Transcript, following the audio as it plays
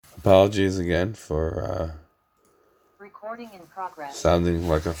Apologies again for Recording in progress. sounding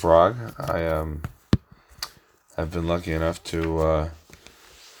like a frog. I've been lucky enough to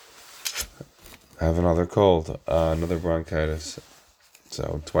have another cold, another bronchitis.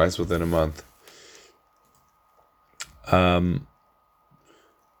 So twice within a month.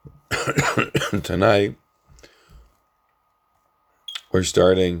 Tonight we're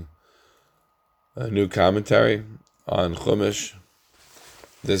starting a new commentary on Chumash.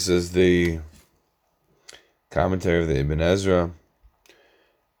 This is the commentary of the Ibn Ezra.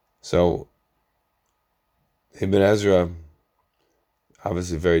 So Ibn Ezra,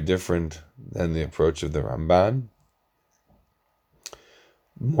 obviously very different than the approach of the Ramban.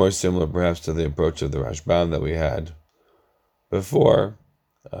 More similar perhaps to the approach of the Rashbam that we had before,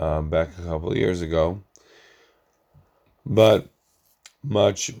 back a couple of years ago, but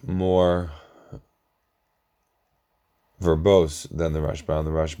much more verbose than the Rashbam.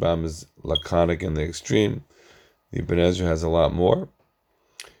 The Rashbam is laconic in the extreme. The Ibn Ezra has a lot more.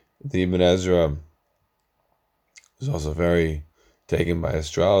 The Ibn Ezra is also very taken by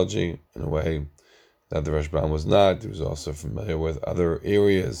astrology in a way that the Rashbam was not. He was also familiar with other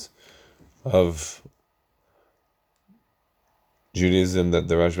areas of Judaism that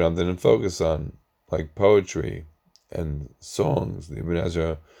the Rashbam didn't focus on, like poetry and songs. The Ibn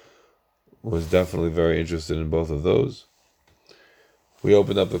Ezra was definitely very interested in both of those. We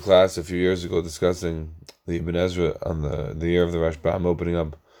opened up the class a few years ago discussing the Ibn Ezra on the year of the Rashbam, opening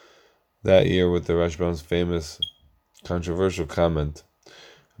up that year with the Rashbam's famous controversial comment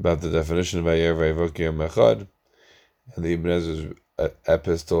about the definition of Ayer Vayvoker Mechad, and the Ibn Ezra's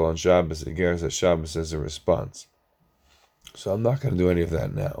epistle on Shabbos, Igeres Shabbos, as a response. So I'm not going to do any of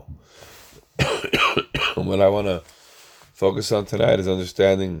that now. What I want to focus on tonight is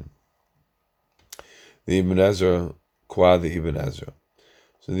understanding the Ibn Ezra qua the Ibn Ezra.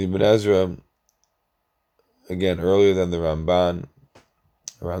 So the Ibn Ezra, again, earlier than the Ramban,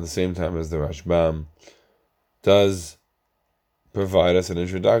 around the same time as the Rashbam, does provide us an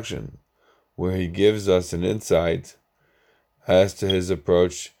introduction where he gives us an insight as to his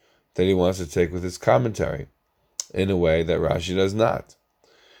approach that he wants to take with his commentary in a way that Rashi does not.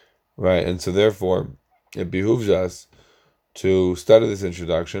 Right? And so therefore, it behooves us to study this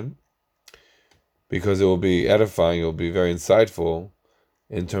introduction because it will be edifying, it will be very insightful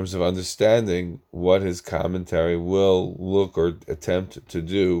in terms of understanding what his commentary will look or attempt to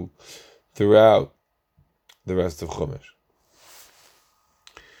do throughout the rest of Chumash.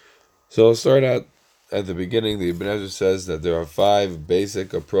 So we'll start out at the beginning. The Ibn Ezra says that there are 5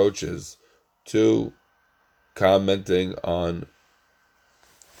 basic approaches to commenting on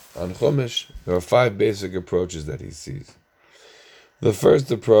Chumash. There are 5 basic approaches that he sees. The first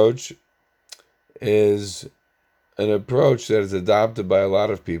approach is an approach that is adopted by a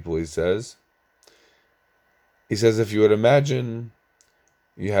lot of people, he says. He says if you would imagine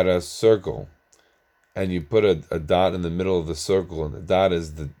you had a circle and you put a dot in the middle of the circle, and the dot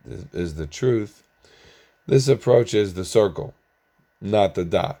is the truth, this approach is the circle, not the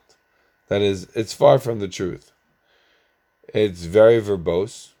dot. That is, it's far from the truth. It's very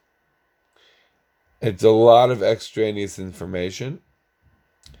verbose. It's a lot of extraneous information.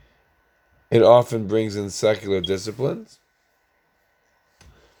 It often brings in secular disciplines.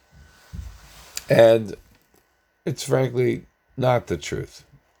 And it's frankly not the truth.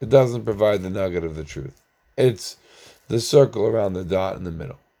 It doesn't provide the nugget of the truth. It's the circle around the dot in the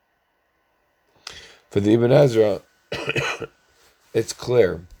middle. For the Ibn Ezra, it's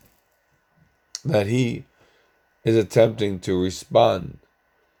clear that he is attempting to respond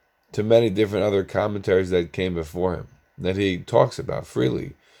to many different other commentaries that came before him, that he talks about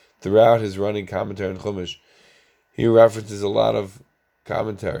freely throughout his running commentary on Chumash. He references a lot of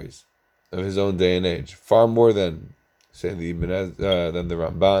commentaries of his own day and age, far more than, say, the Ibn Ezra, than the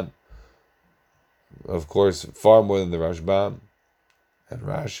Ramban. Of course, far more than the Rashbam and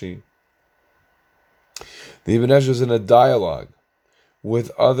Rashi. The Ibn Ezra is in a dialogue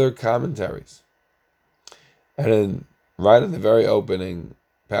with other commentaries. And right in the very opening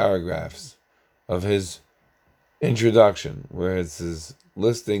paragraphs of his introduction, where it is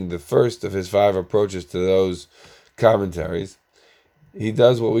listing the first of his 5 approaches to those commentaries, he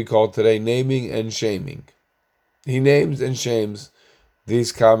does what we call today naming and shaming. He names and shames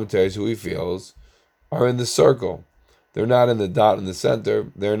these commentaries who he feels are in the circle. They're not in the dot in the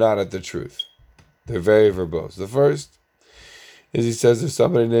center. They're not at the truth. They're very verbose. The first is, he says, there's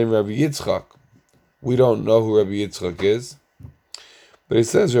somebody named Rabbi Yitzchak. We don't know who Rabbi Yitzchak is, but he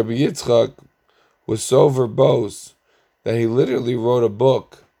says Rabbi Yitzchak was so verbose that he literally wrote a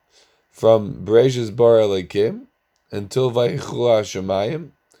book from Bereshis Bara Elokim until Vayichlu HaShamayim,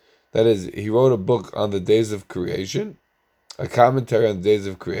 That is, he wrote a book on the days of creation, a commentary on the days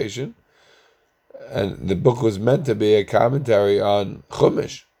of creation, and the book was meant to be a commentary on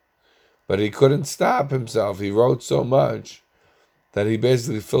Chumash, but he couldn't stop himself. He wrote so much that he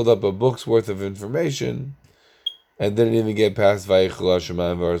basically filled up a book's worth of information and didn't even get past Vayichel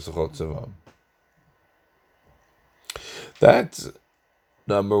Hashemayim v'Aretz Tzavam. That's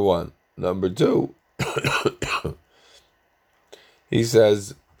number one. Number two, he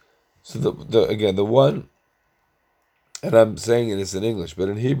says, so the one, and I'm saying this in English, but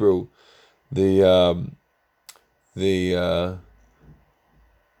in Hebrew, the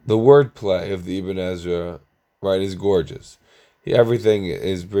wordplay of the Ibn Ezra, right, is gorgeous. Everything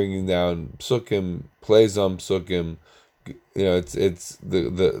is bringing down psukim, plays on psukim. It's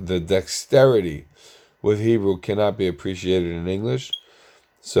the dexterity with Hebrew cannot be appreciated in English.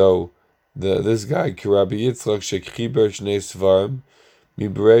 So this guy Rabbi Yitzchak shechiber shnei svarim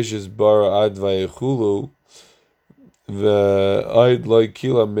mibereshis bara ad vayichulu ve'ad loy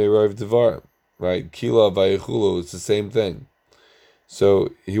kila meirav devarim. Right, kila vayichulu, it's the same thing.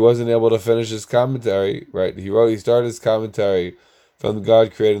 So he wasn't able to finish his commentary, right? He started his commentary from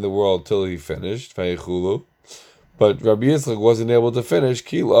God creating the world till he finished, Vayichulu. But Rabbi Yitzchak wasn't able to finish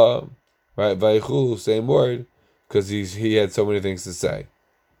Kila, right? Vayichulu, same word, because he had so many things to say.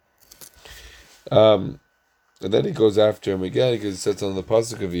 And then he goes after him again, because it says on the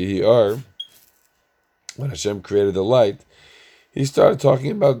pasuk of Yehiyar, when Hashem created the light, he started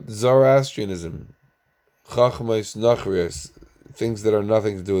talking about Zoroastrianism, Chachmais Nachrias, things that are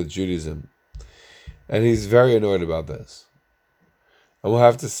nothing to do with Judaism. And he's very annoyed about this. And we'll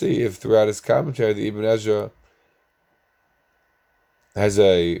have to see if throughout his commentary the Ibn Ezra has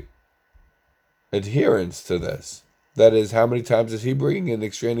a adherence to this. That is, how many times is he bringing in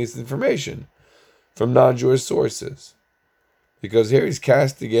extraneous information from non-Jewish sources? Because here he's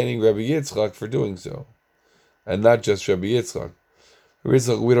castigating Rabbi Yitzchak for doing so. And not just Rabbi Yitzchak. Rabbi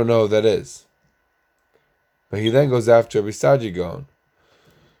Yitzchak, we don't know who that is. But he then goes after Rabbi Saadia Gaon.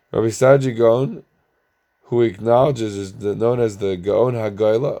 Rabbi Saadia Gaon, who acknowledges is known as the Gaon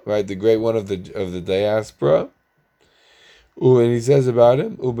HaGoyla, right, the great one of the diaspora. And he says about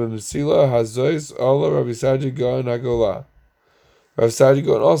him, Ubemsila Hazois Allah Rabbi Saadia Gaon HaGola. Rabbi Saadia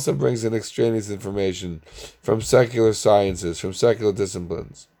Gaon also brings in extraneous information from secular sciences, from secular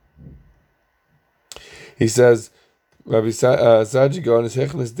disciplines. He says, Rabbi Saadia Gaon is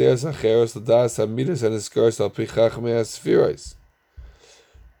hechnes deus acheros l'das hamidas and iskars al pi chachmei asfiros.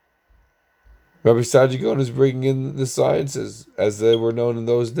 Rabbi Saadia Gaon is bringing in the sciences as they were known in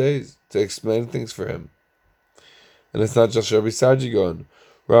those days to explain things for him. And it's not just Rabbi Saadia Gaon.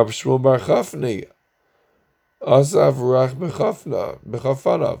 Rabbi Shmuel Bar Chafni, Asav Rach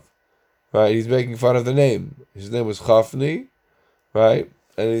Bechafanav. Right, he's making fun of the name. His name was Chafni, right?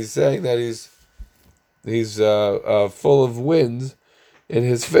 And he's saying that he's full of wind in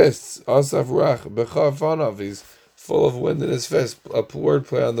his fists. Asaf Rach Bechafanav. He's full of wind in his fist. A word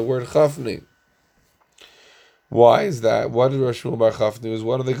play on the word Chafni. Why is that? What did Rosh Shmuel Bar Chafni was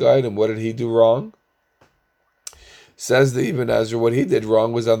one of the Gaidim? What did he do wrong? Says the Ibn Ezra, what he did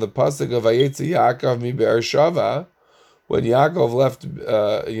wrong was on the pasuk of Vayetzi Yaakov mi Be'ershava, when Yaakov left,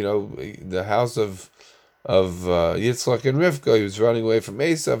 the house of Yitzchak and Rivka. He was running away from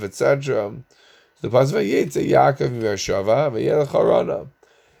Esav, etc. The pasuk Vayetzi Yaakov mi Be'ershava v'yelech harana.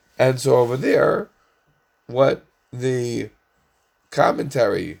 And so over there, what the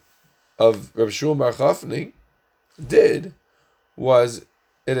commentary of Rabbi Shmuel Bar Chafni did was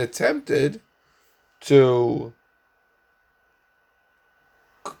it attempted to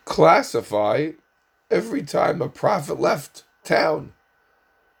classify every time a prophet left town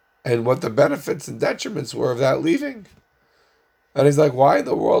and what the benefits and detriments were of that leaving. And he's like, why in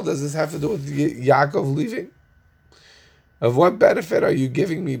the world does this have to do with Yaakov leaving? Of what benefit are you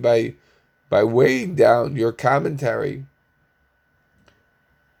giving me by weighing down your commentary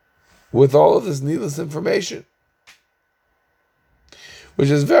with all of this needless information? Which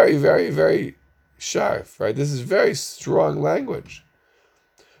is very, very, very sharp, right? This is very strong language.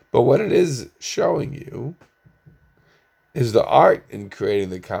 But what it is showing you is the art in creating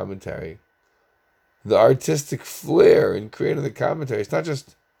the commentary, the artistic flair in creating the commentary. It's not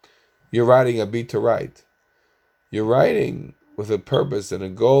just you're writing a beat to write. You're writing with a purpose and a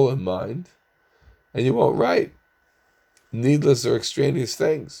goal in mind, and you won't write needless or extraneous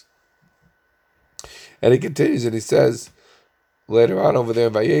things. And he continues and he says, later on over there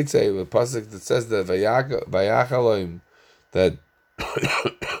in Vayetze, the pasuk that says that Vayachaloim, that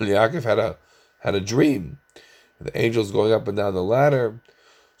Yaakov had a dream, the angels going up and down the ladder.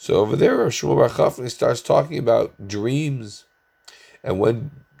 So over there, Shmuel Bar Chafni starts talking about dreams, and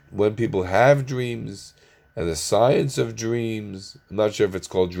when when people have dreams and the science of dreams. I'm not sure if it's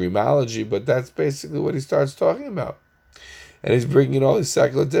called dreamology, but that's basically what he starts talking about. And he's bringing in all these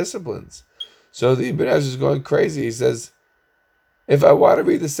secular disciplines. So the Ibn Ezra is going crazy. He says, if I want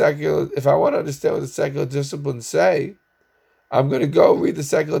to understand what the secular disciplines say, I'm going to go read the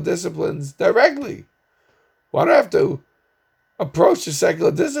secular disciplines directly. Why do I have to approach the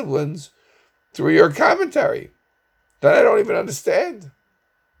secular disciplines through your commentary that I don't even understand?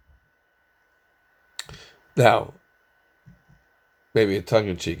 Now, maybe a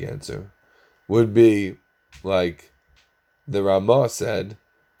tongue-in-cheek answer would be like the Ramah said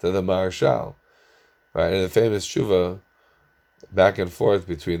to the Maharshal, right? In the famous Shuvah, back and forth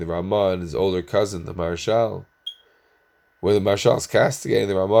between the Ramah and his older cousin, the Maharshal, where the Maharshal is castigating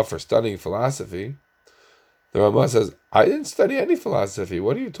the Ramah for studying philosophy. The Ramah says, I didn't study any philosophy.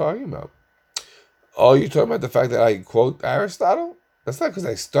 What are you talking about? Oh, you're talking about the fact that I quote Aristotle? That's not because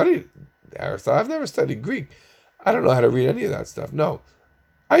I studied Aristotle. I've never studied Greek. I don't know how to read any of that stuff. No,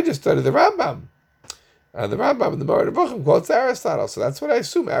 I just studied the Rambam. And the Rambam in the Moreh Nevuchim quotes Aristotle. So that's what I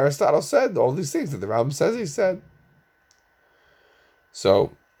assume Aristotle said, all these things that the Rambam says he said.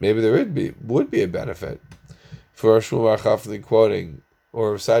 So maybe there would be a benefit for Shmuel Bar Chafni quoting,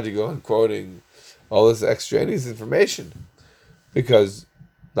 or Saadia Gaon quoting all this extraneous information, because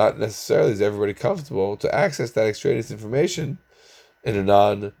not necessarily is everybody comfortable to access that extraneous information in a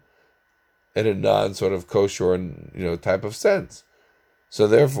non sort of kosher and type of sense. So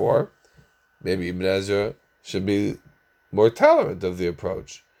therefore, maybe Ibn Ezra should be more tolerant of the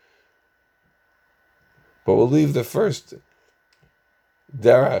approach. But we'll leave the first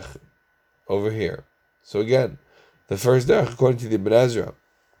derech over here. So again, the first derech, according to the Ibn Ezra,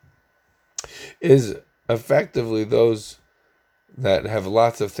 is effectively those that have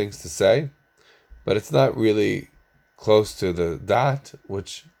lots of things to say, but it's not really close to the dot,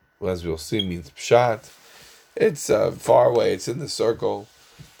 which, as we'll see, means pshat. It's far away. It's in the circle.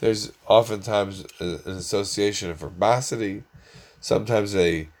 There's oftentimes an association of verbosity, sometimes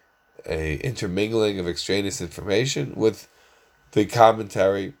a intermingling of extraneous information with the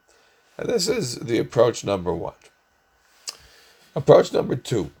commentary. And this is the approach number one. Approach number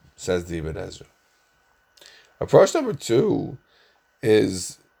two, says the Ibn Ezra. Approach number two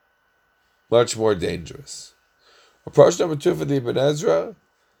is much more dangerous. Approach number two for the Ibn Ezra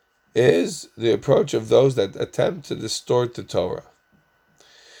is the approach of those that attempt to distort the Torah.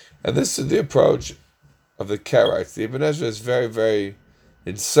 And this is the approach of the Karaites. The Ibn Ezra is very, very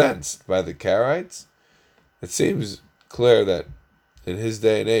incensed by the Karaites. It seems clear that in his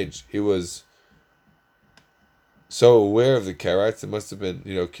day and age, he was so aware of the Karaites. There must have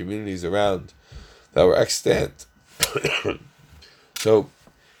been, communities around that were extant. So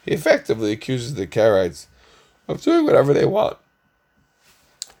he effectively accuses the Karaites of doing whatever they want.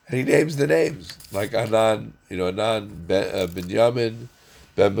 And he names the names, like Anan, Binyamin,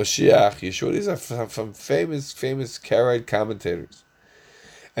 Ben Mashiach, Yeshua. These are from famous Karaite commentators.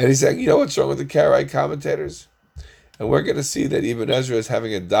 And he's saying, what's wrong with the Karaite commentators? And we're going to see that Ibn Ezra is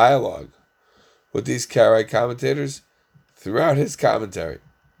having a dialogue with these Karaite commentators throughout his commentary.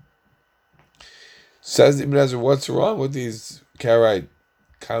 Says Ibn Ezra, what's wrong with these Karaite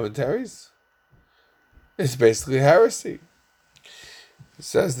commentaries? It's basically heresy.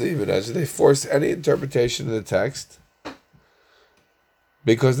 Says the Ibn Ezra, they force any interpretation of the text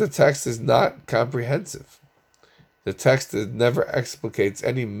because the text is not comprehensive. The text never explicates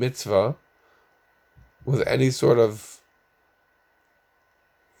any mitzvah with any sort of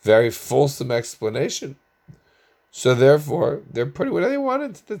very fulsome explanation. So therefore, they're putting whatever they want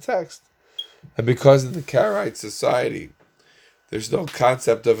into the text. And because in the Karaite society, there's no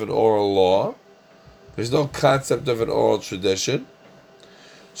concept of an oral law, there's no concept of an oral tradition,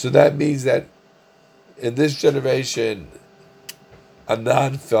 so that means that in this generation,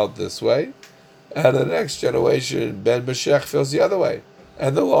 Anan felt this way, and the next generation, Ben Mashiach, feels the other way,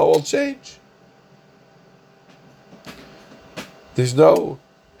 and the law will change. There's no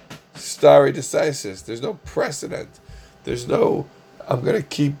stare decisis. There's no precedent. There's no, I'm going to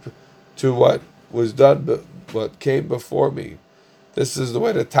keep to what was done, but what came before me. This is the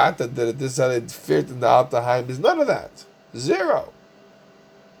way the Tata did it. This is how they feared in the Altaheim. There's none of that. Zero.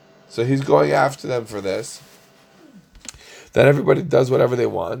 So he's going after them for this. Then everybody does whatever they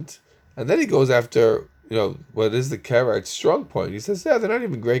want. And then he goes after, what is the Karaite strong point. He says, they're not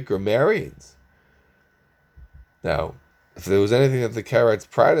even great grammarians. Now, if there was anything that the Karaites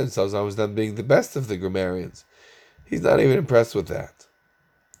pride themselves on, was them being the best of the grammarians. He's not even impressed with that.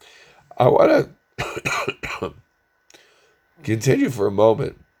 I want to continue for a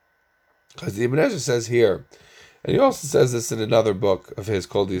moment, because the Ibn Ezra says here And he also says this in another book of his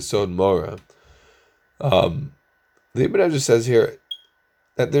called the Yesod Mora. The Ibn Ezra says here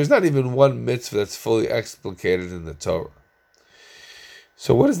that there's not even one mitzvah that's fully explicated in the Torah.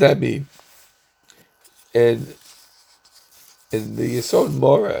 So what does that mean? And in the Yesod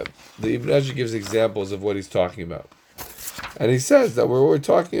Mora, the Ibn Ezra gives examples of what he's talking about. And he says that what we're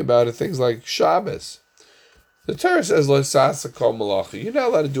talking about are things like Shabbos. The Torah says, Lo sasa kol malacha. You're not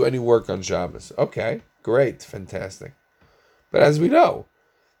allowed to do any work on Shabbos. Okay, great, fantastic. But as we know,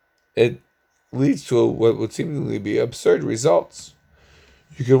 it leads to what would seemingly be absurd results.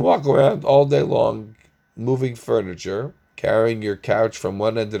 You can walk around all day long moving furniture, carrying your couch from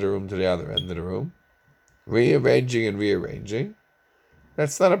one end of the room to the other end of the room, rearranging and rearranging.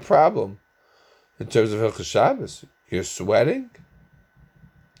 That's not a problem in terms of Hilchos Shabbos. You're sweating.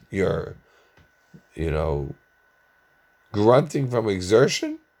 You're, grunting from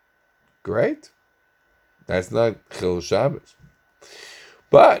exertion. Great. That's not Chilul Shabbos.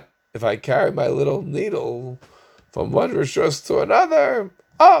 But if I carry my little needle from one rishus to another,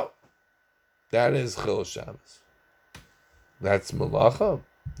 that is Chilul Shabbos. That's Malacha.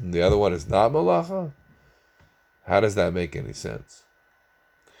 And the other one is not Malacha. How does that make any sense?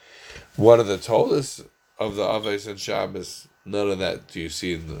 One of the Tolas of the Avos and Shabbos, none of that do you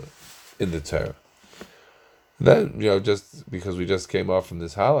see in the Torah. Then, just because we just came off from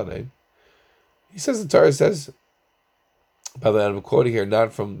this holiday, he says the Torah says, by the way, I'm quoting here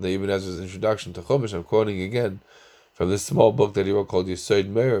not from the Ibn Ezra's introduction to Chumash, I'm quoting again from this small book that he wrote called Yesod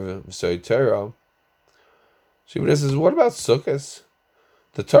Meir, Yesod Torah. So Ibn Ezra says, what about Sukkot?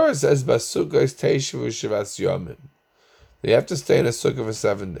 The Torah says, Basukos Teishu Shivas Yomim. You have to stay in a sukkah for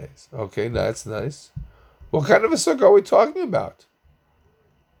 7 days. Okay, that's nice. What kind of a sukkah are we talking about?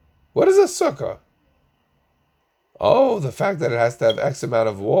 What is a sukkah? Oh, the fact that it has to have X amount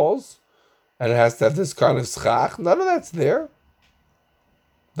of walls and it has to have this kind of schach, none of that's there.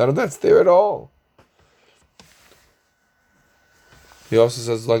 None of that's there at all. He also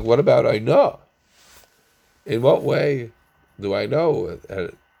says, what about Ainah? In what way do I know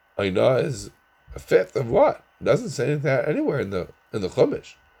Ainah is a fifth of what? It doesn't say anything anywhere in the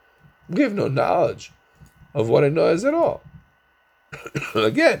Chumash. We have no knowledge of what Ainah is at all.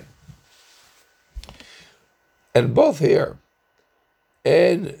 Again, and both here,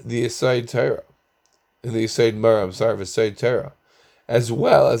 in the Yesod Torah, in the Yesod Mora, Yesod Torah, as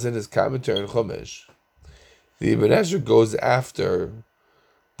well as in his commentary on Chumash, the Ibn Ezra goes after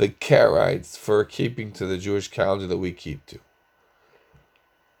the Karaites for keeping to the Jewish calendar that we keep to.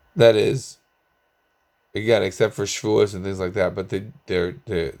 That is, again, except for Shavuos and things like that, but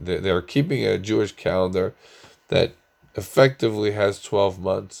they're keeping a Jewish calendar that effectively has 12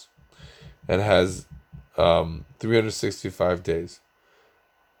 months and has 365 days.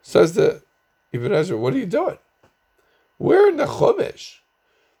 Says the Ibn Ezra, what are you doing? Where in the Chumash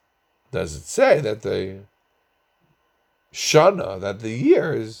does it say that the Shana, that the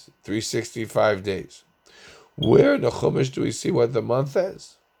year is 365 days? Where in the Chumash do we see what the month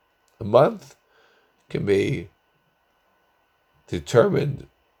is? A month can be determined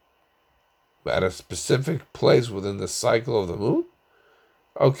at a specific place within the cycle of the moon?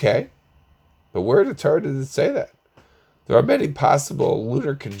 Okay. But where in the Torah did it say that? There are many possible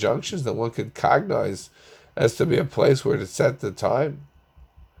lunar conjunctions that one could cognize as to be a place where to set the time.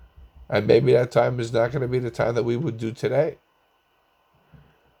 And maybe that time is not going to be the time that we would do today.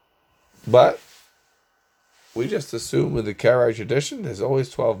 But we just assume in the Karaite tradition, there's always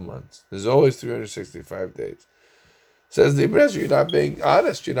 12 months. There's always 365 days. Says the Ibn Ezra, you're not being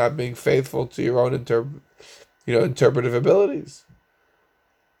honest. You're not being faithful to your own interpretive abilities.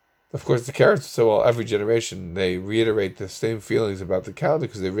 Of course, the Karaites say, well, every generation, they reiterate the same feelings about the calendar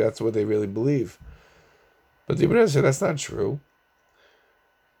because that's what they really believe. But the Ibn Ezra said, that's not true.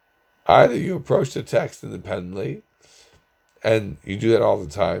 Either you approach the text independently, and you do that all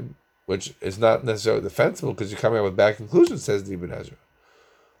the time, which is not necessarily defensible because you're coming up with bad conclusions, says the Ibn Ezra.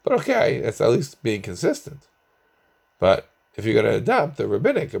 But okay, that's at least being consistent. But if you're going to adopt the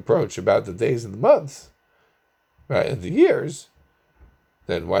rabbinic approach about the days and the months, right, and the years,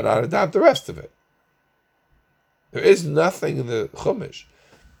 then why not adopt the rest of it? There is nothing in the Chumash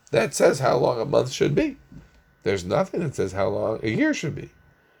that says how long a month should be. There's nothing that says how long a year should be.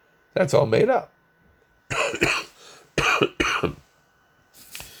 That's all made up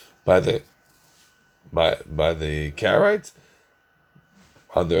by the Karaites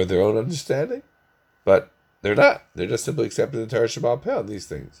under their own understanding, but they're not. They're just simply accepting the Torah Shabbat Peh on these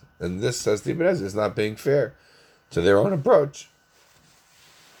things, and this, says the Ibn Ezra, is not being fair to their own approach.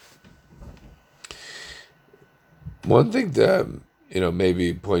 One thing to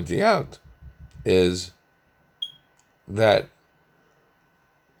maybe pointing out is that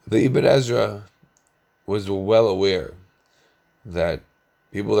the Ibn Ezra was well aware that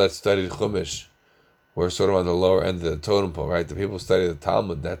people that studied Chumash were sort of on the lower end of the totem pole, right? The people who study the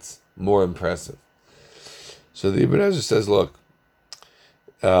Talmud, that's more impressive. So the Ibn Ezra says, look,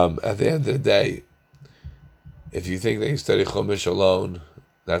 at the end of the day, if you think that you study Chumash alone,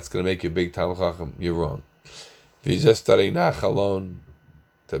 that's going to make you a big Talmud Chacham, you're wrong. If you just study Nach alone,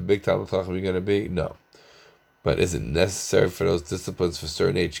 to a big Talmud Chacham you're going to be? No. But is it necessary for those disciplines for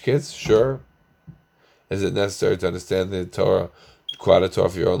certain age kids? Sure. Is it necessary to understand the Torah, quote the Torah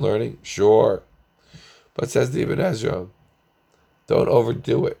for your own learning? Sure. But says the Ibn Ezra, don't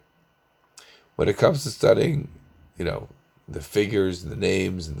overdo it. When it comes to studying, the figures and the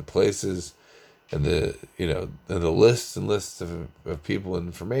names and the places and the lists and lists of people and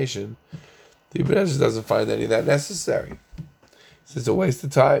information, the Ibn Ezra doesn't find any of that necessary. It's a waste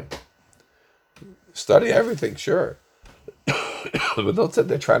of time. Study everything, sure. But don't sit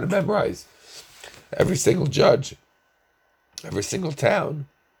there trying to memorize every single judge, every single town,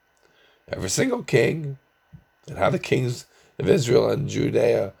 every single king, and how the kings of Israel and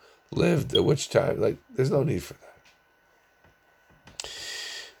Judea lived at which time. There's no need for that.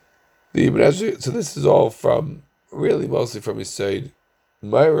 The Ibn Ezra, so this is all from, really mostly from Yesod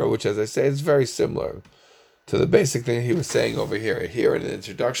Myra, which, as I say, is very similar to the basic thing he was saying over here. Here in the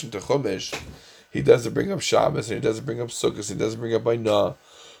introduction to Chumash, he doesn't bring up Shabbos, and he doesn't bring up Sukkot, he doesn't bring up Bainah.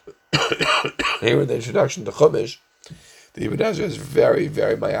 Here in the introduction to Chumash, the Ibn Ezra is very,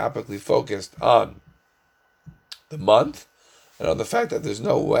 very myopically focused on the month and on the fact that there's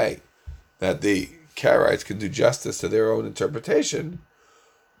no way that the Karaites can do justice to their own interpretation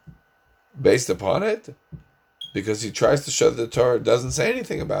based upon it, because he tries to show that the Torah doesn't say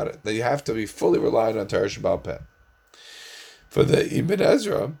anything about it, that you have to be fully reliant on Torah Shebaal Peh. For the Ibn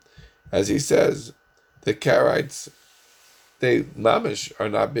Ezra, as he says, the Karaites, they mamish are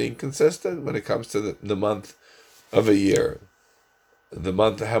not being consistent when it comes to the month of a year. The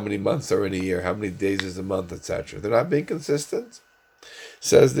month, how many months are in a year, how many days is a month, etc. They're not being consistent.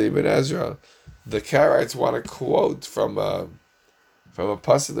 Says the Ibn Ezra, the Karaites want to quote from a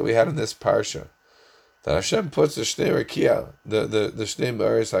pasuk that we had in this parsha, that Hashem puts the Shnei Rakia, the Shnei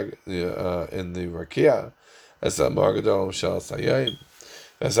Me'aris in the Rakia, as a Margadolim Shal Sayayim,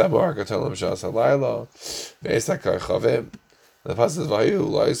 as a Margadolim Shal Salayla, Ve'es HaKarchavim. The pasuk says, "Vayu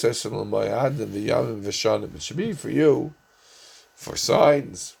lo yisrael l'moyadim v'yamim v'shanim." It should be for you, for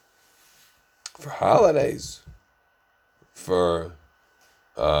signs, for holidays, for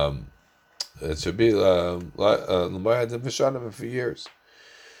it should be l'moyadim v'shanim, and for years.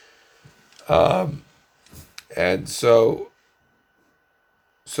 And so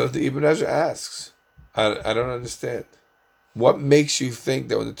the Ibn Ezra asks, I don't understand. What makes you think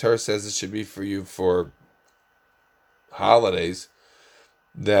that when the Torah says it should be for you for holidays,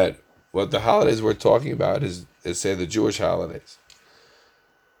 that what the holidays we're talking about is say the Jewish holidays?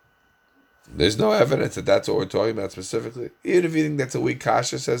 There's no evidence that that's what we're talking about specifically. Even if you think that's a weak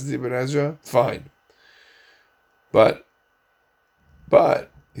kasha, says the Ibn Ezra, fine. But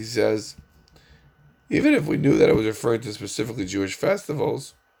he says, even if we knew that it was referring to specifically Jewish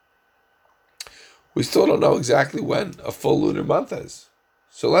festivals, we still don't know exactly when a full lunar month is.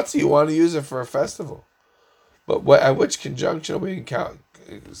 So let's say you want to use it for a festival. But at which conjunction are we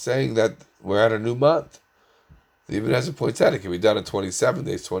saying that we're at a new month? The Ibn Ezra points out it can be done in 27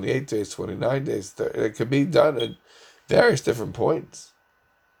 days, 28 days, 29 days. It could be done at various different points.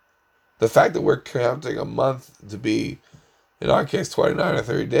 The fact that we're counting a month to be, in our case, 29 or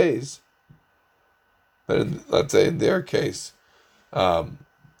 30 days, but let's say in their case, the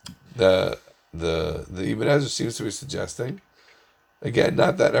Ibn Ezra seems to be suggesting, again,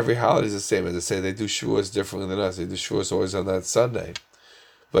 not that every holiday is the same. As I say, they do Shavuos differently than us. They do Shavuos always on that Sunday.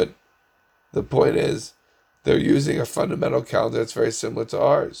 But the point is, they're using a fundamental calendar that's very similar to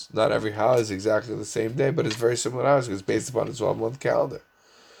ours. Not every holiday is exactly the same day, but it's very similar to ours because it's based upon a 12-month calendar.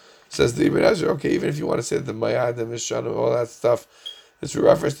 Says the Ibn Ezra, okay, even if you want to say the Mayadim, Mishanim, all that stuff, it's a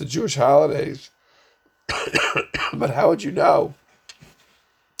reference to Jewish holidays. But how would you know?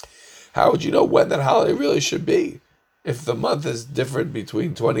 How would you know when that holiday really should be? If the month is different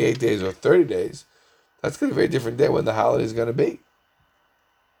between 28 days or 30 days, that's going to be a very different day when the holiday is going to be.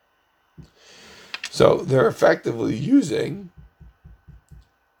 So they're effectively using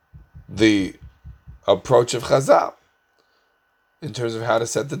the approach of Chazal in terms of how to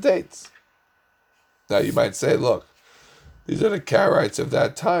set the dates. Now you might say, look, these are the Karaites of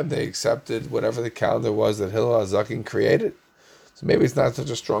that time. They accepted whatever the calendar was that Hillel HaZaken created. So maybe it's not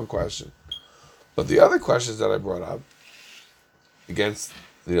such a strong question. But the other questions that I brought up against,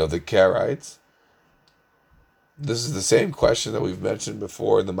 the Karaites, this is the same question that we've mentioned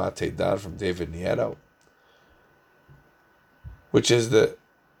before in the Matei Dan from David Nieto, which is that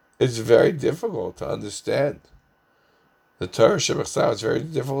it's very difficult to understand the Torah Shebachsav. It's very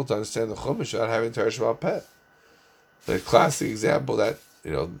difficult to understand the Chumash without having Torah Shebal Peh. The classic example that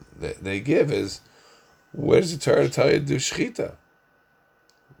they give is, where does the Torah tell you to do shechita?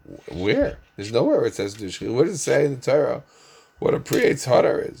 Where? There's nowhere where it says do shechita. Where does it say in the Torah what a Priyetz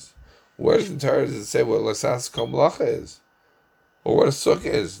Hadar is? Where does the Torah does it say what Lasas Kol Malacha is? Or what a Sukkah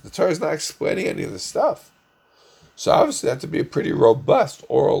is? The Torah is not explaining any of this stuff. So obviously that has to be a pretty robust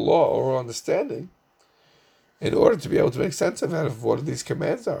oral law, oral understanding, in order to be able to make sense of what these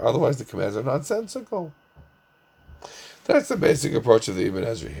commands are. Otherwise the commands are nonsensical. That's the basic approach of the Ibn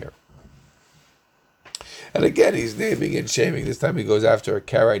Ezra here. And again, he's naming and shaming. This time he goes after a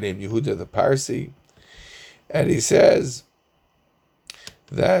Karaite named Yehuda the Parsi, and he says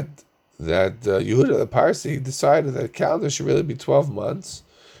that Yehuda the Parsi decided that a calendar should really be 12 months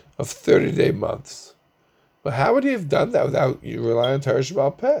of 30-day months. But how would he have done that without you relying on Torah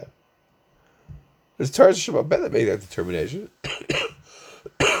Shebal Peh? It's Torah Shebal Peh that made that determination.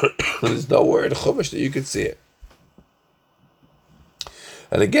 There's nowhere in the Chumash that you could see it.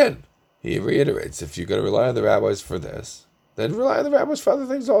 And again, he reiterates, if you're going to rely on the rabbis for this, then rely on the rabbis for other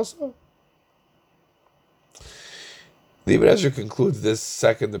things also. The Ibn Ezra concludes this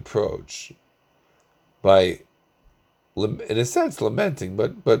second approach by, in a sense, lamenting,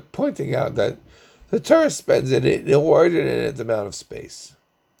 but pointing out that the Torah spends an inordinate amount of space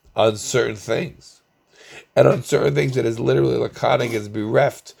on certain things. And on certain things it is literally laconic, is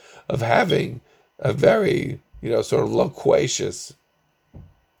bereft of having a very, sort of loquacious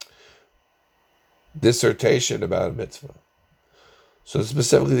dissertation about a mitzvah. So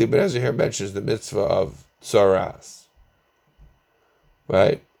specifically, the Ibn Ezra here mentions the mitzvah of tzaras.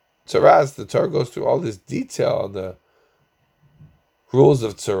 Right? Tzaras, the Torah goes through all this detail on the rules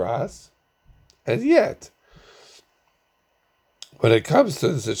of tzaras, and yet, when it comes to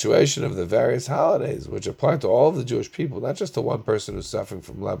the situation of the various holidays, which apply to all of the Jewish people, not just to one person who's suffering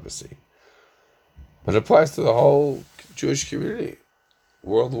from leprosy, but it applies to the whole Jewish community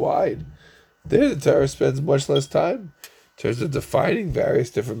worldwide, there the Torah spends much less time in terms of defining various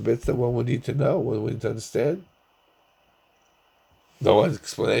different bits that one would need to know, one would need to understand. No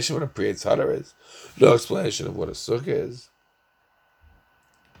explanation what a Priyetz Hadar is. No explanation of what a Sukkah is.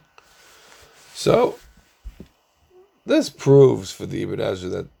 So, this proves for the Ibn Ezra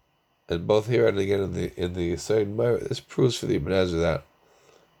that, and both here and again in the Yesod Meir, this proves for the Ibn Ezra that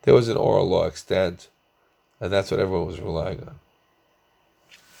there was an oral law extant, and that's what everyone was relying on.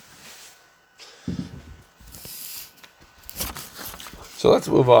 So let's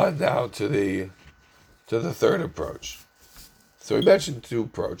move on now to the third approach. So we mentioned two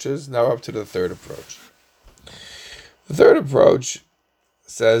approaches. Now we're up to the third approach. The third approach,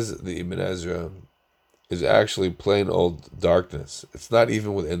 says the Ibn Ezra, is actually plain old darkness. It's not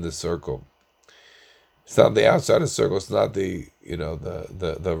even within the circle. It's not the outside of the circle. It's not the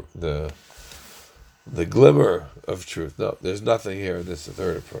glimmer of truth. No, there's nothing here in this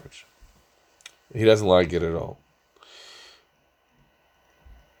third approach. He doesn't like it at all.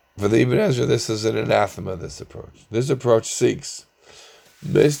 For the Ibn Ezra, this is an anathema, this approach. This approach seeks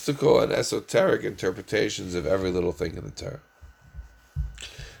mystical and esoteric interpretations of every little thing in the Torah.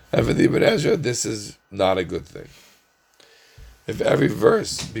 And for the Ibn Ezra, this is not a good thing. If every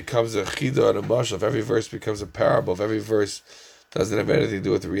verse becomes a chidah and a mashal, if every verse becomes a parable, if every verse doesn't have anything to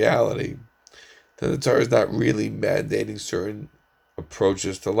do with reality, then the Torah is not really mandating certain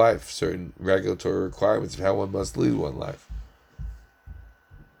approaches to life, certain regulatory requirements of how one must lead one life.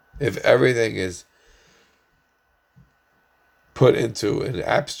 If everything is put into an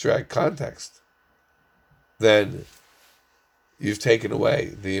abstract context, then you've taken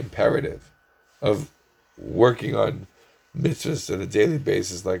away the imperative of working on mitzvahs on a daily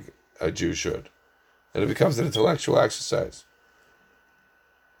basis like a Jew should. And it becomes an intellectual exercise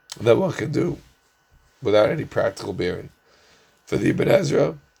that one can do without any practical bearing. For the Ibn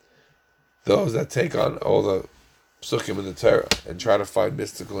Ezra, those that take on all the psukim in the Torah and try to find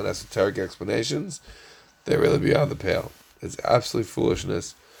mystical and esoteric explanations, they're really beyond the pale. It's absolute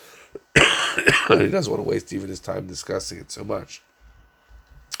foolishness. And he doesn't want to waste even his time discussing it so much.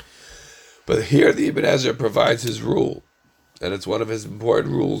 But here the Ibn Ezra provides his rule, and it's one of his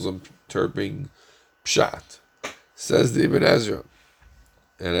important rules on interpreting Pshat. Says the Ibn Ezra,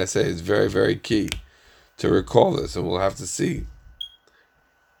 and I say it's very, very key to recall this, and we'll have to see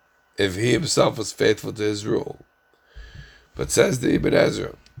if he himself was faithful to his rule. But says the Ibn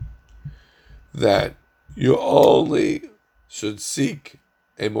Ezra that you only should seek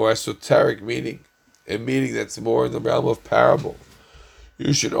a more esoteric meaning a meaning that's more in the realm of parable,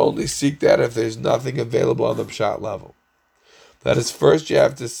 you should only seek that if there's nothing available on the pshat level. That is, first you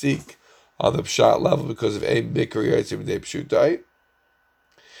have to seek on the pshat level because of a mikri yitzim de pshutai,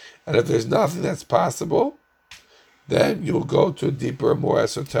 and if there's nothing that's possible, then you'll go to a deeper, more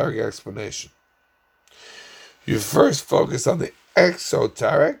esoteric explanation. You first focus on the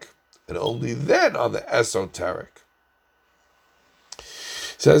exoteric, and only then on the esoteric.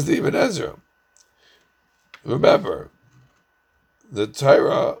 Says the Ibn Ezra, remember, the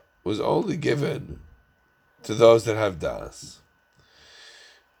Torah was only given to those that have das.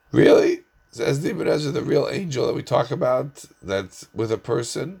 Really? Says the Ibn Ezra, the real angel that we talk about, that's with a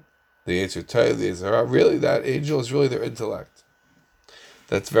person, the Yetzer Torah, the Yetzer Hara, really that angel is really their intellect.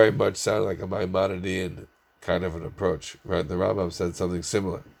 That's very much sounded like a Maimonidean kind of an approach, right? The Rambam said something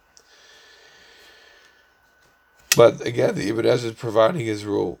similar. But again, the Ibn Ezra is providing his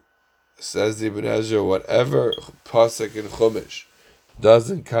rule. Says the Ibn Ezra, whatever pasuk in Chumash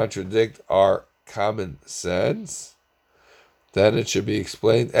doesn't contradict our common sense, then it should be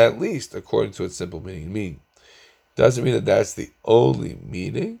explained at least according to its simple meaning. Doesn't mean that that's the only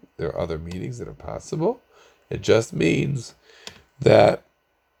meaning. There are other meanings that are possible. It just means that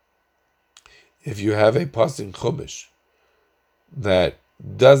if you have a pasuk in Chumash that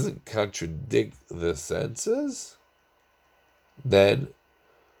doesn't contradict the senses, then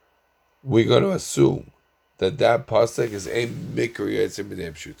we're going to assume that that pasuk is a mikri yitzim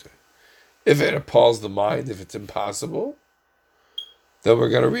b'nei pshuta. If it appalls the mind, if it's impossible, then we're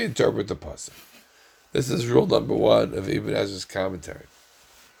going to reinterpret the pasuk. This is rule number 1 of Ibn Ezra's commentary.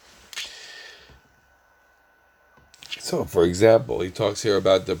 So, for example, he talks here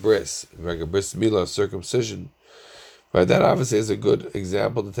about the bris, like a bris milah, circumcision. Right, that obviously is a good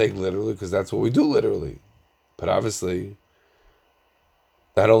example to take literally because that's what we do literally. But obviously,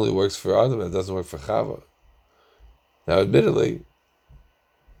 that only works for Adam, it doesn't work for Chava. Now, admittedly,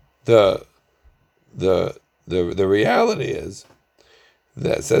 the reality is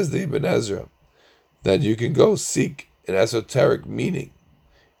that, says the Ibn Ezra, that you can go seek an esoteric meaning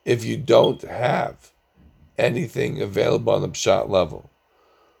if you don't have anything available on the pshat level.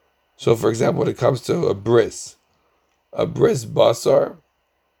 So, for example, when it comes to a bris basar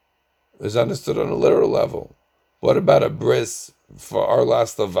is understood on a literal level. What about a bris for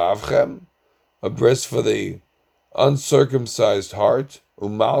arlas lavavchem, a bris for the uncircumcised heart?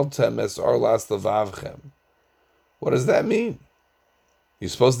 Umaltem es arlas lavavchem. What does that mean? You're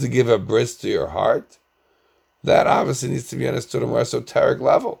supposed to give a bris to your heart? That obviously needs to be understood on a more esoteric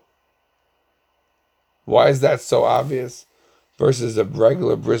level. Why is that so obvious versus a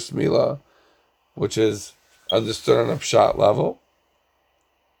regular bris milah, which is understood on a pshat level?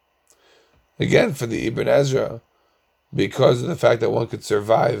 Again, for the Ibn Ezra, because of the fact that one could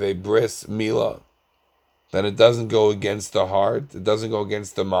survive a bris milah, then it doesn't go against the heart, it doesn't go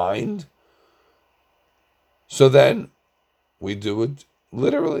against the mind. So then we do it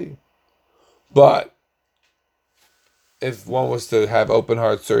literally. But if one was to have open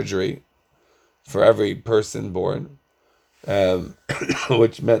heart surgery for every person born,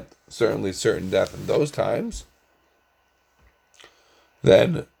 which meant certainly certain death in those times,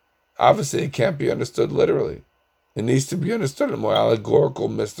 then obviously it can't be understood literally. It needs to be understood in a more allegorical,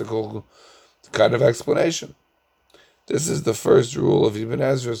 mystical kind of explanation. This is the first rule of Ibn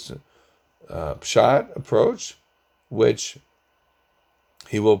Ezra's pshat approach, which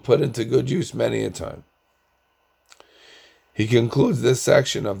he will put into good use many a time. He concludes this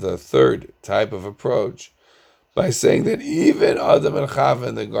section of the third type of approach by saying that even Adam and Chava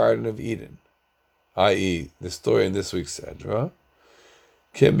in the Garden of Eden, i.e., the story in this week's Sedra,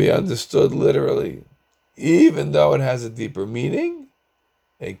 can be understood literally. Even though it has a deeper meaning,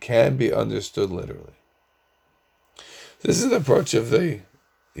 it can be understood literally. This is the approach of the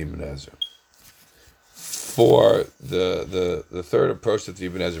Ibn Ezra. For the third approach that the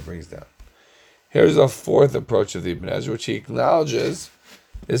Ibn Ezra brings down. Here's a fourth approach of the Ibn Ezra, which he acknowledges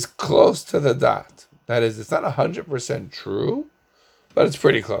is close to the dot. That is, it's not 100% true, but it's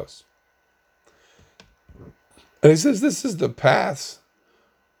pretty close. And he says this is the path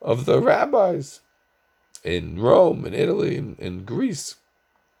of the rabbis in Rome, in Italy, in Greece.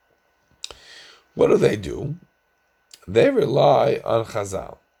 What do? They rely on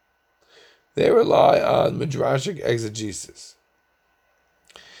Chazal. They rely on midrashic exegesis.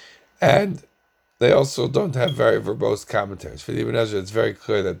 And they also don't have very verbose commentaries. For the Ibn Ezra, it's very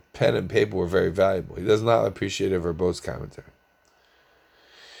clear that pen and paper were very valuable. He does not appreciate a verbose commentary.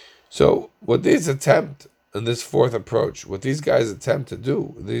 So what these attempt in this fourth approach, what these guys attempt to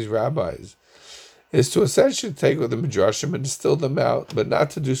do, these rabbis, is to essentially take with the midrashim and distill them out, but not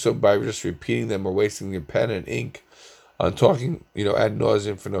to do so by just repeating them or wasting your pen and ink on talking, ad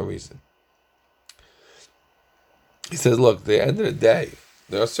nauseum for no reason. He says, look, at the end of the day,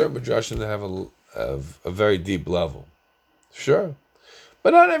 there are certain midrashim that have a very deep level. Sure.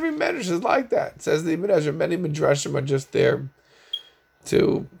 But not every midrash is like that. It says the Ibn Ezra, many midrashim are just there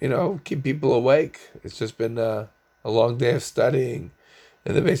to, keep people awake. It's just been a long day of studying.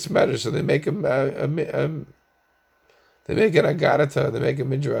 And they make some midrash, so they make them, they make an agarata, they make a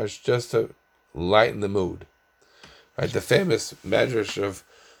midrash just to lighten the mood. Right? The famous midrash of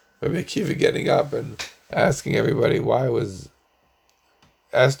Rabbi Akiva getting up and asking everybody why was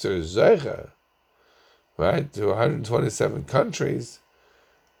Esther Zeicha, right, to 127 countries.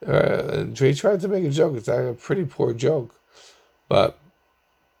 And he tried to make a joke. It's actually a pretty poor joke. But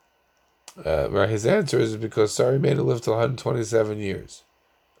his answer is because Sarah made it live to 127 years.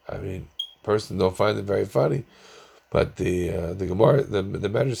 I mean, person don't find it very funny. But the Gemara, the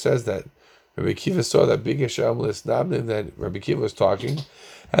Medrash says that Rabbi Akiva saw that big Hashem list Nabnim that Rabbi Akiva was talking,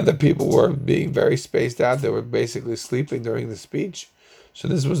 and the people were being very spaced out. They were basically sleeping during the speech. So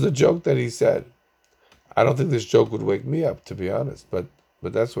this was the joke that he said. I don't think this joke would wake me up, to be honest, but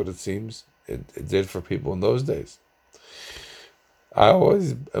that's what it seems it did for people in those days. I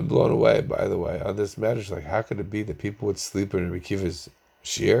always am blown away, by the way, on this matter. Like, how could it be that people would sleep in Rabbi Akiva's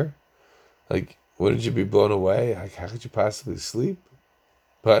shiur? Like, wouldn't you be blown away? Like, how could you possibly sleep?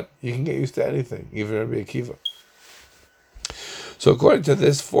 But you can get used to anything, even Rabbi Akiva. So according to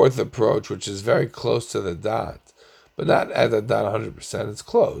this fourth approach, which is very close to the dot, but not at the dot 100%, it's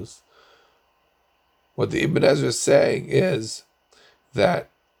close. What the Ibn Ezra is saying is that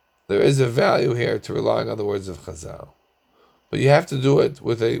there is a value here to relying on the words of Chazal. But you have to do it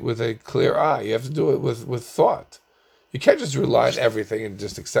with a clear eye. You have to do it with thought. You can't just rely on everything and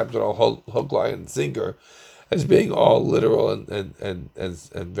just accept it all hook, line, and sinker as being all literal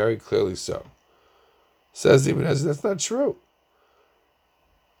and very clearly so. Says Ibn Ezra, that's not true.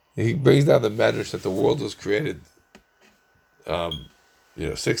 He brings down the medrash that the world was created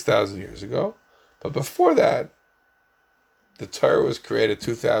 6,000 years ago. But before that, the Torah was created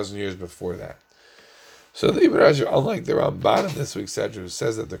 2,000 years before that. So the Ibn Ezra, unlike the Ramban in this week's Sedra, who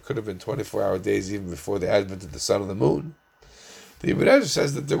says that there could have been 24-hour days even before the advent of the sun and the moon, the Ibn Ezra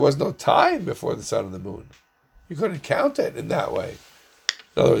says that there was no time before the sun and the moon. You couldn't count it in that way.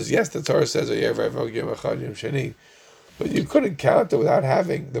 In other words, yes, the Torah says, but you couldn't count it without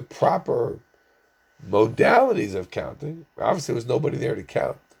having the proper modalities of counting. Obviously, there was nobody there to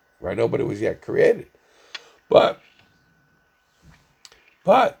count, right? Nobody was yet created. But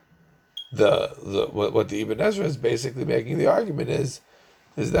what the Ibn Ezra is basically making the argument is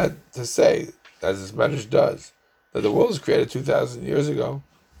that to say, as this medrash does, that the world was created 2,000 years ago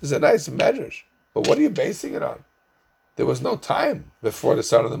is a nice medrash. But what are you basing it on? There was no time before the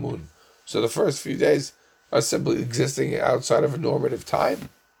sun and the moon. So the first few days are simply existing outside of a normative time.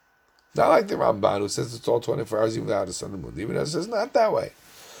 Not like the Ramban, who says it's all 24 hours even without the sun and the moon. The Ibn Ezra says not that way.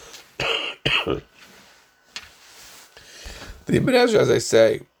 The Ibn Ezra, as I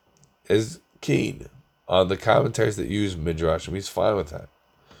say, is keen on the commentaries that use midrashim. He's fine with that,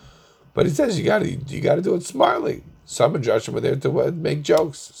 but he says you got to do it smartly. Some midrashim are there to make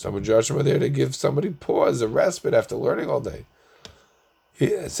jokes. Some midrashim are there to give somebody pause, a respite after learning all day.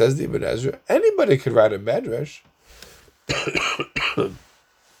 It says the Ibn Ezra, anybody could write a medrash.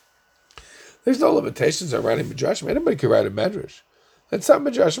 There's no limitations on writing midrashim. Anybody could write a medrash. And some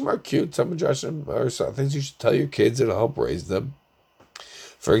midrashim are cute. Some midrashim are some things you should tell your kids. It'll help raise them.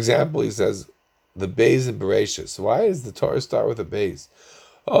 For example, he says, the Beis in Bereshis. Why does the Torah start with a Beis?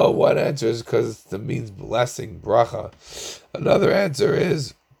 Oh, one answer is because it means blessing, bracha. Another answer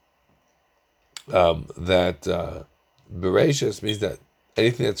is that Bereshis means that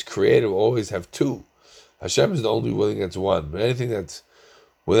anything that's created will always have two. Hashem is the only willing that's one, but anything that's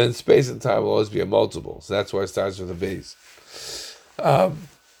within space and time will always be a multiple. So that's why it starts with a Beis.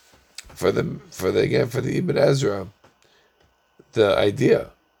 For the Ibn Ezra, the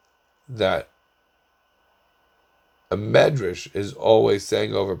idea that a medrash is always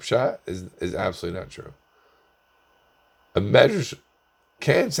saying over pshat is absolutely not true. A medrash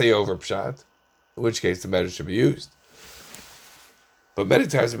can say over pshat, in which case the medrash should be used. But many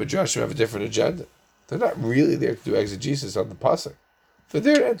times the midrashim have a different agenda. They're not really there to do exegesis on the pasuk. They're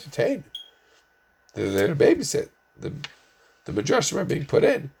there to entertain. They're there to babysit. The midrashim are being put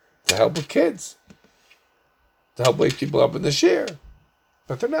in to help with kids, to help wake people up in the shiur.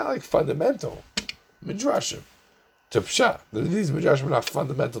 But they're not like fundamental midrashim to pshat. These midrashim are not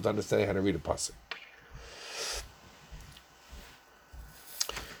fundamental to understanding how to read a pasuk.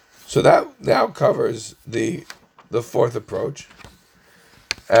 So that now covers the fourth approach.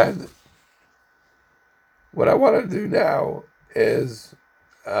 And what I want to do now is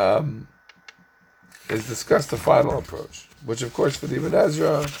discuss the final approach, which of course for the Ibn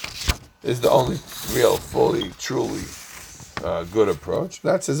Ezra is the only real, fully, truly good approach.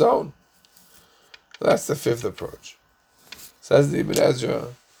 That's his own. That's the fifth approach. Says the Ibn Ezra,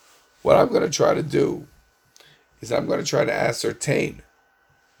 what I'm going to try to do is I'm going to try to ascertain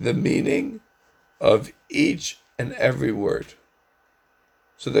the meaning of each and every word.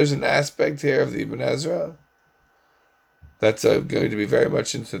 So there's an aspect here of the Ibn Ezra that's going to be very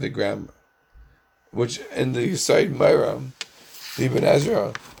much into the grammar, which in the Yesod Meira, the Ibn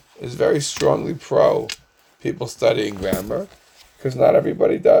Ezra is very strongly pro people studying grammar, because not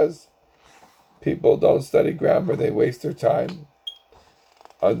everybody does. People don't study grammar, they waste their time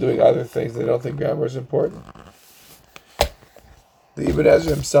on doing other things. They don't think grammar is important. The Ibn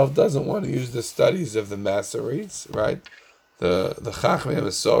Ezra himself doesn't want to use the studies of the Masoretes, right? The Chachmei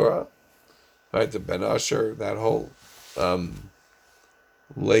Masorah, right? The Ben Asher, that whole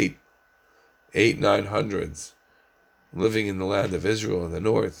late 800-900s, living in the land of Israel in the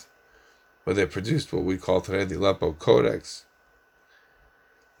north, where they produced what we call today the Aleppo Codex.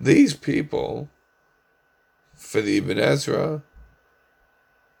 These people, for the Ibn Ezra,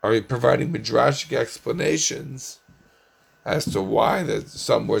 are providing midrashic explanations as to why that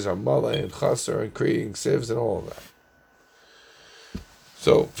some words are Malay and Chaser and Kri and Sivs and all of that.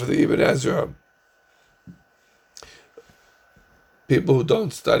 So for the Ibn Ezra, people who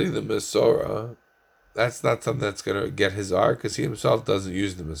don't study the Masorah, that's not something that's going to get his art, because he himself doesn't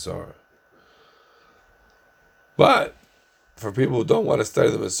use the Masorah. But for people who don't want to study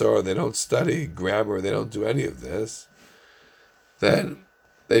the Masorah, they don't study grammar, they don't do any of this, then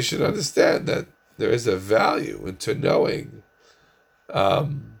they should understand that there is a value into knowing how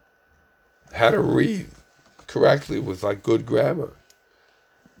to read correctly with like good grammar.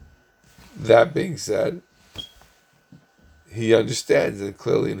 That being said, he understands that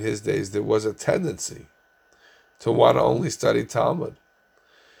clearly in his days there was a tendency to want to only study Talmud.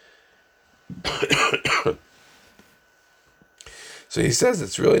 So he says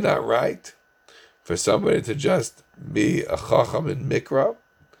it's really not right for somebody to just be a chacham in Mikra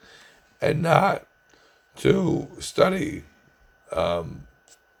and not to study, and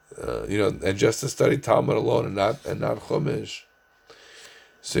just to study Talmud alone and not Chumash.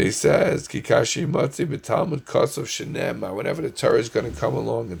 So he says, Kikashi Matzi b'Talmud Kosov Shenemar. Whenever the Torah is going to come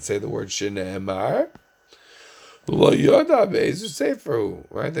along and say the word Shenemar, Lo Yoda Be'ezu Sefer,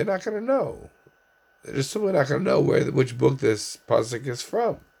 right? They're not going to know. They're just simply not going to know which book this pasuk is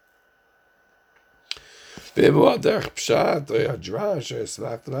from. They won't know if the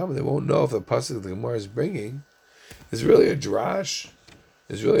pasuk the Gemara is bringing is really a drash,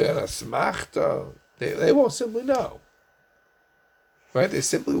 is really an asmachta. They won't simply know. Right? They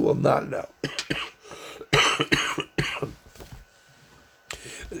simply will not know.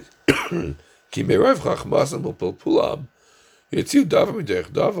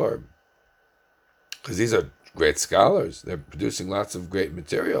 Because these are great scholars. They're producing lots of great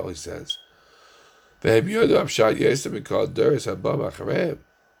material, he says. He says, look,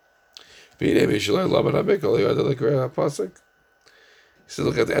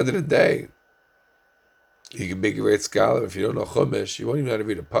 at the end of the day, you can be a great scholar. If you don't know Chumash, you won't even know how to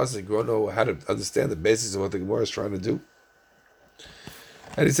read a pasuk. You won't know how to understand the basics of what the Gemara is trying to do.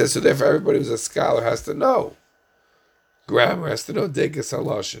 And he says, so therefore everybody who's a scholar has to know grammar, has to know Dekas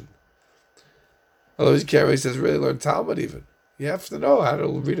HaLashon. Otherwise you can't really, he says, really learn Talmud even. You have to know how to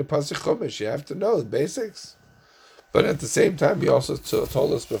read a pasuk Chumash. You have to know the basics. But at the same time, he also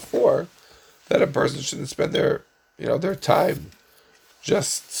told us before that a person shouldn't spend their time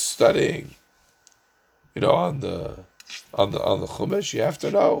just studying, on the Chumash. You have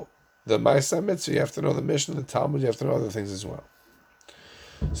to know the Ma'aseh Mitzvah. You have to know the Mishnah, the Talmud. You have to know other things as well.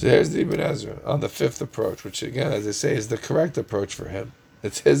 So here's the Ibn Ezra on the fifth approach, which again, as I say, is the correct approach for him.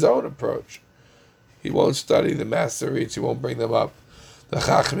 It's his own approach. He won't study the Masoretes. He won't bring them up. The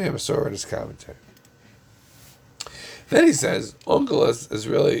Chachmei Masorah in his commentary. Then he says, Onkelos is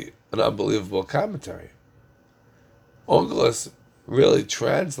really an unbelievable commentary. Onkelos really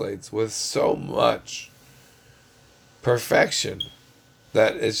translates with so much perfection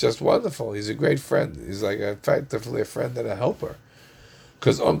that it's just wonderful. He's a great friend. He's like, in fact, definitely a friend and a helper.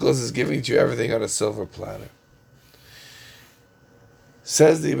 Because Onkelos is giving to you everything on a silver platter.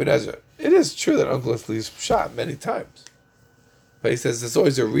 Says the Ibn Ezra, it is true that Onkelos leaves Pshat many times. But he says there's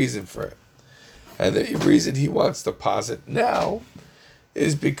always a reason for it. And the reason he wants to posit now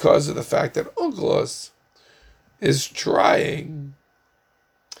is because of the fact that Onkelos is trying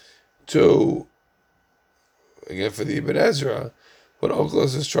to, again, for the Ibn Ezra, what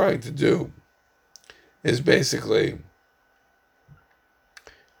Onkelos is trying to do is basically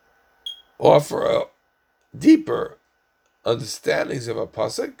offer a deeper understandings of a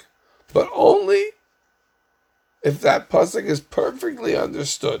pasuk, but only if that pasuk is perfectly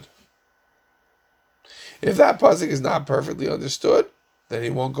understood. If that pasuk is not perfectly understood, then he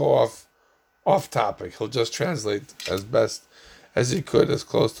won't go off topic. He'll just translate as best as he could, as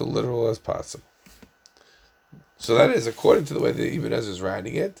close to literal as possible. So that is, according to the way that Ibn Ezra is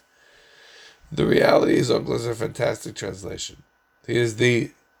writing it, the reality is Onkelos is a fantastic translation. He is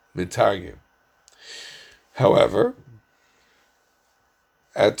the Mitargim. However,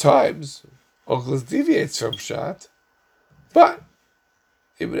 at times, Onkelos deviates from Pshat, but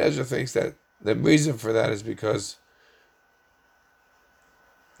Ibn Ezra thinks that the reason for that is because,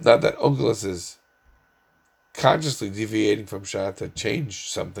 not that Onkelos is consciously deviating from Pshat to change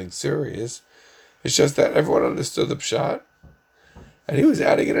something serious, it's just that everyone understood the Pshat, and he was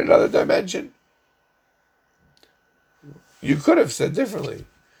adding in another dimension. You could have said differently,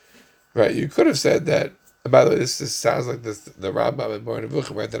 right? You could have said that, and by the way, this sounds like this, the Rambam and Moreh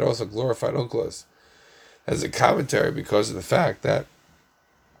Nevuchim, right, that also glorified Onkelos as a commentary because of the fact that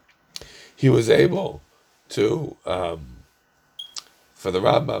he was able to, for the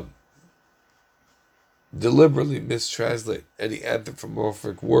Rambam, deliberately mistranslate any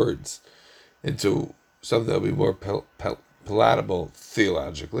anthropomorphic words into something that will be more palatable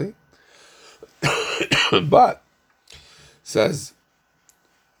theologically. But says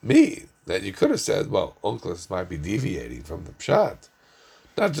me that you could have said, well, Onkelos might be deviating from the Pshat,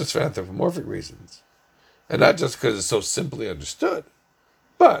 not just for anthropomorphic reasons, and not just because it's so simply understood,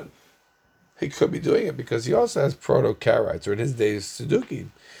 but he could be doing it because he also has proto-Karaites, or in his days, Sadukim,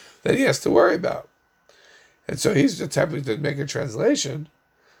 that he has to worry about. And so he's attempting to make a translation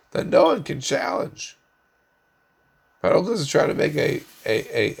that no one can challenge. But Onkelos is trying to make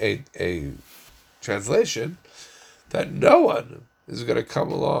a translation that no one is going to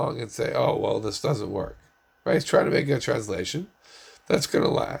come along and say, oh, well, this doesn't work. Right? He's trying to make a translation that's going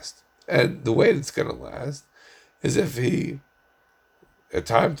to last. And the way it's going to last is if he, at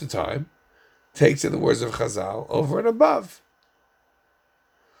time to time, takes in the words of Chazal over and above.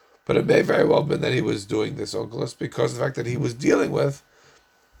 But it may very well have been that he was doing this, Onkelos, because of the fact that he was dealing with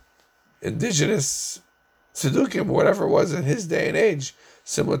indigenous Sadukim, whatever it was in his day and age,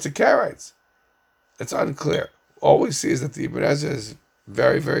 similar to Karaites. It's unclear. All we see is that the Ibn Ezra is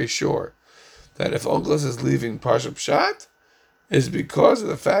very, very sure that if Onkelos is leaving Parshat Pshat, is because of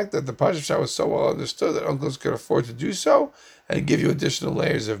the fact that the Parshat Pshat was so well understood that Onkelos could afford to do so and give you additional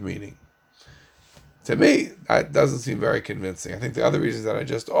layers of meaning. To me, that doesn't seem very convincing. I think the other reasons that I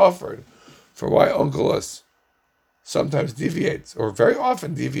just offered for why Onkelos sometimes deviates, or very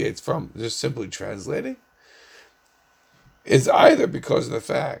often deviates from just simply translating, is either because of the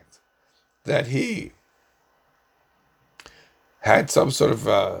fact that he had some sort of,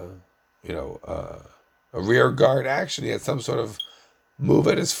 a rear guard action. He had some sort of move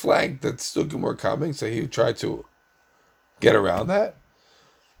at his flank that Stukim were coming, so he tried to get around that,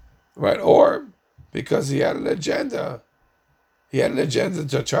 right? Or because he had an agenda. He had an agenda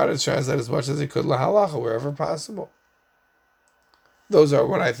to try to translate as much as he could lahalacha wherever possible. Those are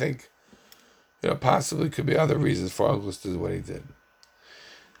what I think, possibly could be other reasons for Onkelos to do what he did.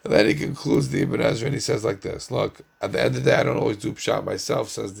 And then he concludes the Ibn Ezra and he says like this: look, at the end of the day, I don't always do pshat myself,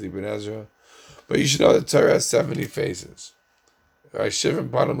 says the Ibn Ezra, but you should know that Torah has 70 faces. Right? Shivim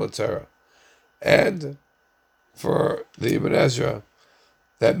Panim LaTorah. And for the Ibn Ezra,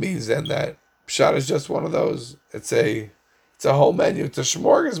 that means then that pshat is just one of those. It's a whole menu. It's a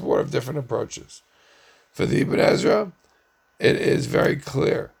smorgasbord of different approaches. For the Ibn Ezra, it is very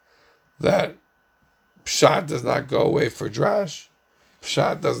clear that pshat does not go away for drash.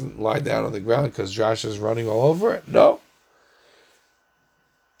 Pshat doesn't lie down on the ground because drash is running all over it. No.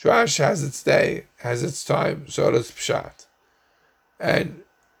 Drash has its day, has its time, so does pshat. And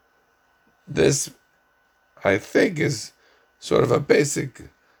this, I think, is sort of a basic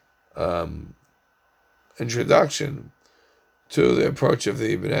introduction to the approach of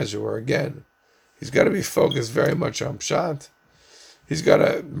the Ibn Ezra, where again, he's got to be focused very much on pshat. He's got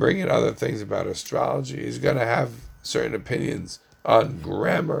to bring in other things about astrology. He's going to have certain opinions on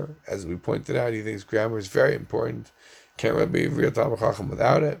grammar. As we pointed out, he thinks grammar is very important. Can't really be a real Talmid Chacham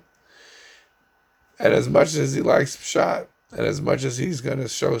without it. And as much as he likes pshat, and as much as he's going to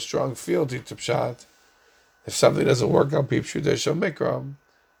show strong fealty to pshat, if something doesn't work on Pipshu Desho Mikram,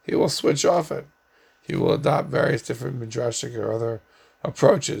 he will switch off it. He will adopt various different midrashic or other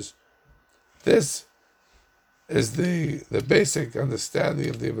approaches. This is the basic understanding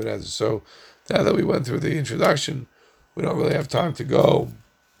of the Ibn Ezra. So now that we went through the introduction, we don't really have time to go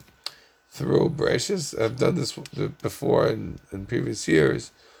through Bereshis. I've done this before in previous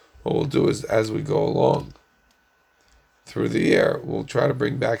years. What we'll do is, as we go along through the year, we'll try to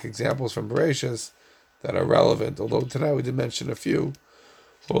bring back examples from Bereshis that are relevant. Although tonight we did mention a few,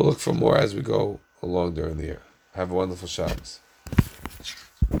 we'll look for more as we go along during the year. Have a wonderful Shabbos.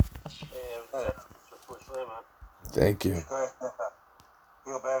 Thank you.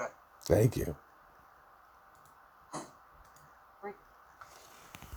 Feel better. Thank you.